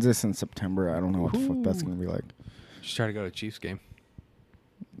Kansas in September. I don't know what the fuck that's gonna be like. Just try to go to a Chiefs game.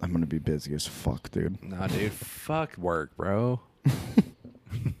 I'm gonna be busy as fuck, dude. Nah, dude. Fuck work, bro.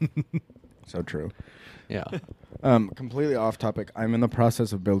 So true. Yeah. Completely off topic. I'm in the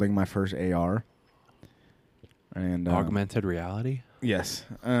process of building my first AR. And Augmented reality. Yes.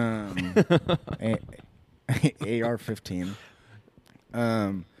 AR-15.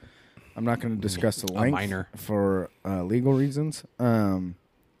 I'm not going to discuss the A length minor. for legal reasons. So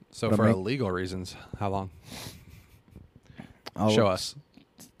But for make- illegal reasons, how long? I'll Show us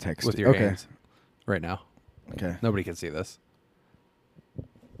text with you. your Okay. hands right now. Okay. Nobody can see this.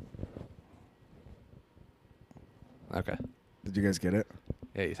 Okay. Did you guys get it?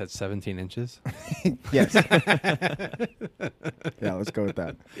 Yeah, you said 17 inches. Yes. Yeah, let's go with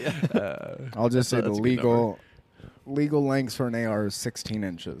that. I'll just say the that's a good number. legal length for an AR is 16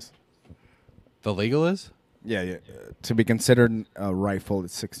 inches. The legal is? Yeah, yeah. To be considered a rifle,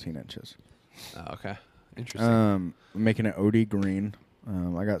 it's 16 inches. Oh, okay. Interesting. I'm making it OD green.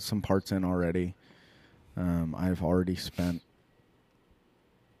 I got some parts in already. I've already spent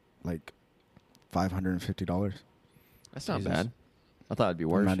like $550. That's not Jesus. bad. I thought it'd be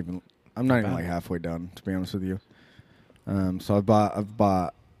worse. I'm not even bad. like halfway done, to be honest with you. So I've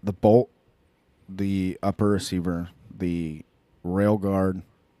bought the bolt, the upper receiver, the rail guard,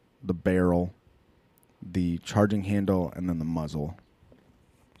 the barrel, the charging handle, and then the muzzle.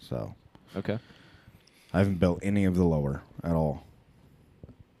 So Okay. I haven't built any of the lower at all.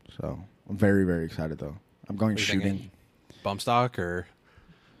 So I'm very, very excited though. I'm going What are you shooting. thinking? Bump stock or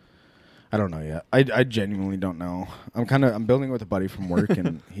I don't know yet. I genuinely don't know. I'm building with a buddy from work,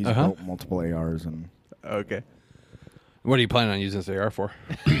 and he's Uh-huh. built multiple ARs and okay? What are you planning on using this AR for?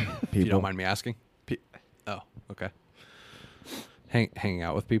 If you people. don't mind me asking. Oh, okay. Hanging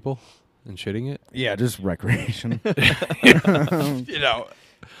out with people and shooting it. Yeah, just recreation. You know,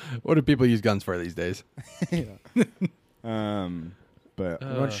 what do people use guns for these days? But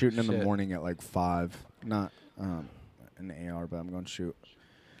I'm Oh, going shooting in the shit. morning at like 5. Not an AR, but I'm going to shoot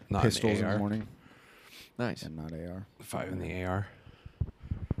Not pistols an in AR. the morning Nice. and not AR. 5 in the AR.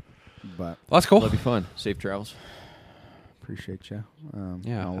 But Well, that's cool. That'll be fun. Safe travels. appreciate you.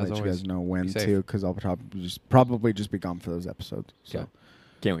 Yeah, I'll as let you always, guys know when be safe. too, because I'll probably just be gone for those episodes. So Yeah.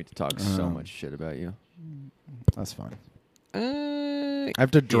 Can't wait to talk so Um, much shit about you. that's fine. I I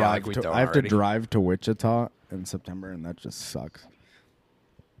have to Yeah, drive. like we to, don't I have already. to drive to Wichita in September, and that just sucks.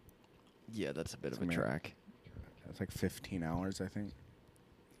 Yeah, that's a bit of a Something like- track. It's like 15 hours, I think.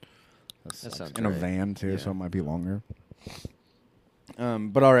 That sucks. sounds in a great. van too, Yeah. so it might be longer.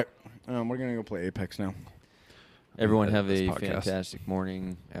 But all right, we're gonna go play Apex now. Everyone Edit have this a podcast. fantastic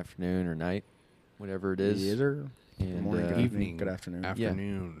morning, afternoon, or night, whatever it is. Yes, sir. Good And, morning, good uh, evening, good afternoon.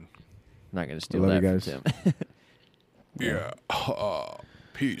 Afternoon. I'm not going to steal love that you from guys. Tim. Yeah.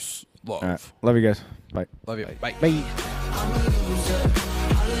 Peace. Love. All right, love you guys. Bye. Love you. Bye. Bye. I'm a loser.